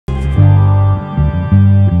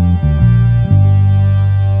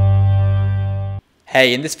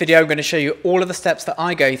Hey, in this video I'm going to show you all of the steps that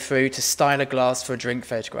I go through to style a glass for a drink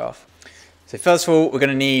photograph. So first of all, we're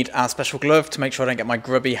going to need our special glove to make sure I don't get my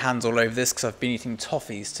grubby hands all over this because I've been eating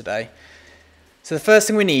toffees today. So the first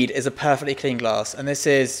thing we need is a perfectly clean glass, and this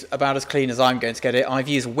is about as clean as I'm going to get it. I've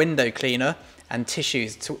used window cleaner and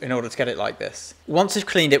tissues in order to get it like this. Once we've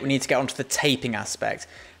cleaned it, we need to get onto the taping aspect.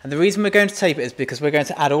 And the reason we're going to tape it is because we're going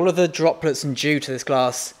to add all of the droplets and dew to this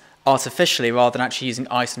glass artificially rather than actually using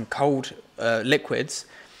ice and cold liquids.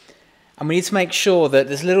 And we need to make sure that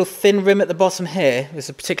there's a little thin rim at the bottom here. It's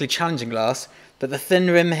a particularly challenging glass, but the thin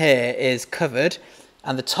rim here is covered,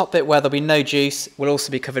 and the top bit where there'll be no juice will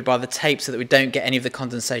also be covered by the tape so that we don't get any of the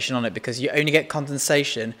condensation on it, because you only get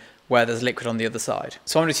condensation where there's liquid on the other side.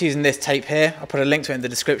 So I'm just using this tape here. I'll put a link to it in the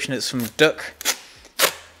description. It's from Duck.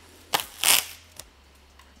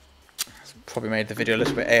 Probably made the video a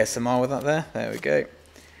little bit ASMR with that there. There we go. And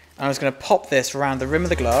I'm just going to pop this around the rim of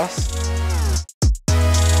the glass.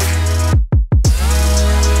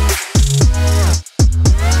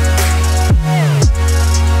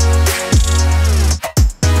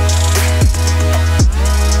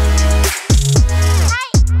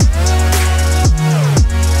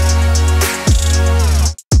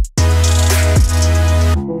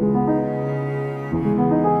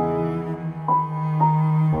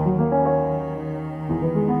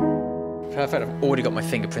 Perfect, I've already got my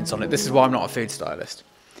fingerprints on it. This is why I'm not a food stylist.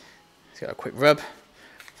 Let's get a quick rub.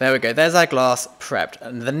 There we go, there's our glass prepped.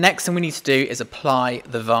 And the next thing we need to do is apply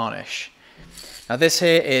the varnish. Now this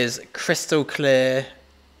here is crystal clear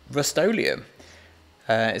Rust-Oleum.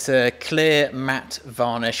 It's a clear matte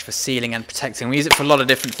varnish for sealing and protecting. We use it for a lot of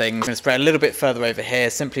different things. I'm going to spray a little bit further over here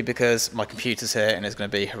simply because my computer's here and it's going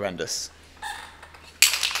to be horrendous.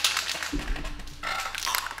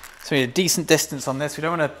 So we need a decent distance on this. We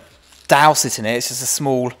don't want to douse it in it, it's just a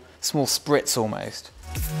small spritz almost.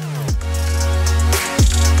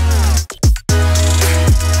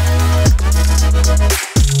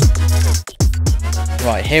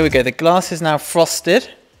 Right, here we go. The glass is now frosted.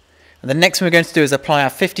 And the next thing we're going to do is apply our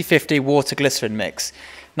 50-50 water glycerin mix.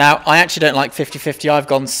 Now, I actually don't like 50-50. I've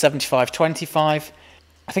gone 75-25.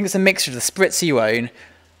 I think it's a mixture of the spritzer you own,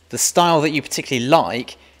 the style that you particularly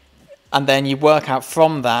like, and then you work out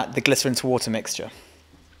from that the glycerin to water mixture.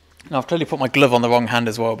 Now I've clearly put my glove on the wrong hand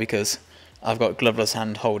as well because I've got a gloveless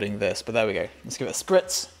hand holding this, but there we go. Let's give it a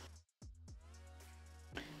spritz.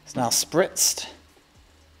 It's now spritzed.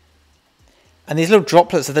 And these little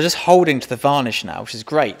droplets, they're just holding to the varnish now, which is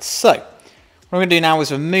great. So what I'm going to do now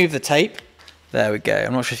is remove the tape. There we go.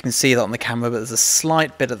 I'm not sure if you can see that on the camera, but there's a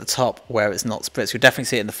slight bit at the top where it's not spritzed. You'll definitely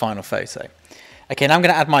see it in the final photo. Okay, now I'm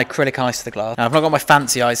going to add my acrylic ice to the glass. Now I've not got my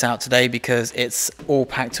fancy ice out today because it's all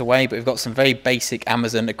packed away, but we've got some very basic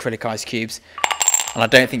Amazon acrylic ice cubes, and I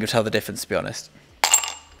don't think you'll tell the difference, to be honest.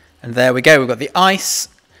 And there we go, we've got the ice,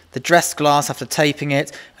 the dressed glass after taping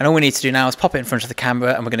it, and all we need to do now is pop it in front of the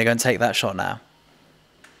camera, and we're going to go and take that shot now.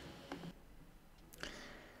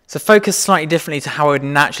 So focus slightly differently to how I would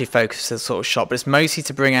naturally focus this sort of shot, but it's mostly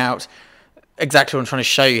to bring out exactly what I'm trying to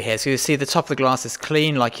show you here. So you see the top of the glass is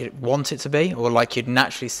clean like you'd want it to be, or like you'd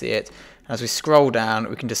naturally see it. And as we scroll down,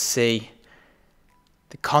 we can just see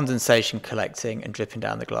the condensation collecting and dripping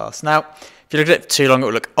down the glass. Now, if you look at it for too long, it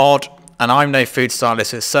will look odd, and I'm no food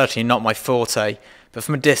stylist, so it's certainly not my forte, but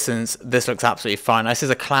from a distance, this looks absolutely fine. This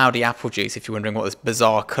is a cloudy apple juice, if you're wondering what this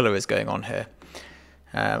bizarre colour is going on here.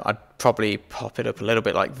 I'd probably pop it up a little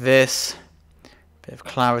bit like this, a bit of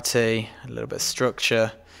clarity, a little bit of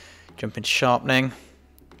structure. Jump into sharpening,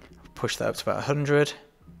 push that up to about 100.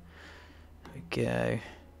 There we go.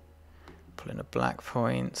 Pull in a black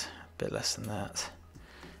point, a bit less than that.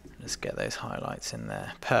 Let's get those highlights in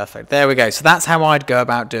there. Perfect, there we go. So that's how I'd go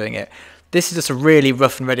about doing it. This is just a really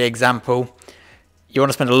rough and ready example. You want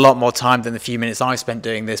to spend a lot more time than the few minutes I spent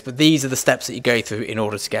doing this, but these are the steps that you go through in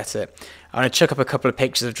order to get it. I'm going to chuck up a couple of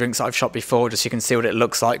pictures of drinks that I've shot before just so you can see what it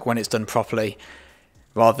looks like when it's done properly,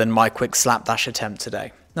 rather than my quick slapdash attempt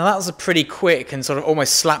today. Now that was a pretty quick and sort of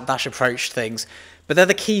almost slapdash approach to things, but they're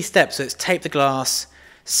the key steps. So it's tape the glass,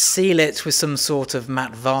 seal it with some sort of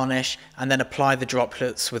matte varnish, and then apply the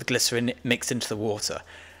droplets with glycerin mixed into the water.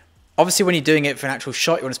 Obviously when you're doing it for an actual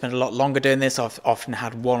shot, you want to spend a lot longer doing this. I've often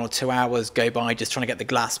had 1 or 2 hours go by just trying to get the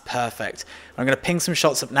glass perfect. I'm going to ping some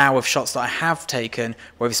shots up now of shots that I have taken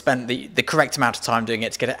where we've spent the correct amount of time doing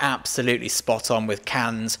it to get it absolutely spot on with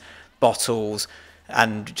cans, bottles,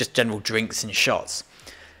 and just general drinks and shots.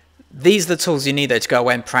 These are the tools you need though to go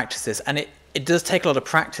away and practice this, and it does take a lot of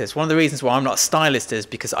practice. One of the reasons why I'm not a stylist is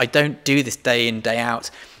because I don't do this day in, day out.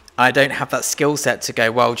 I don't have that skill set to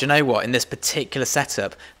go, well, do you know what, in this particular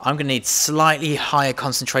setup, I'm going to need slightly higher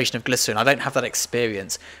concentration of glycerin. I don't have that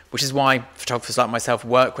experience, which is why photographers like myself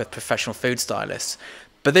work with professional food stylists.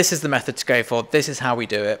 But this is the method to go for. This is how we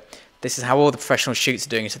do it. This is how all the professional shoots are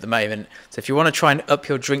doing it at the moment. So if you want to try and up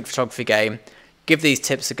your drink photography game, give these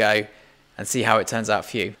tips a go and see how it turns out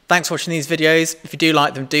for you. Thanks for watching these videos. If you do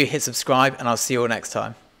like them, do hit subscribe, and I'll see you all next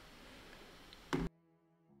time.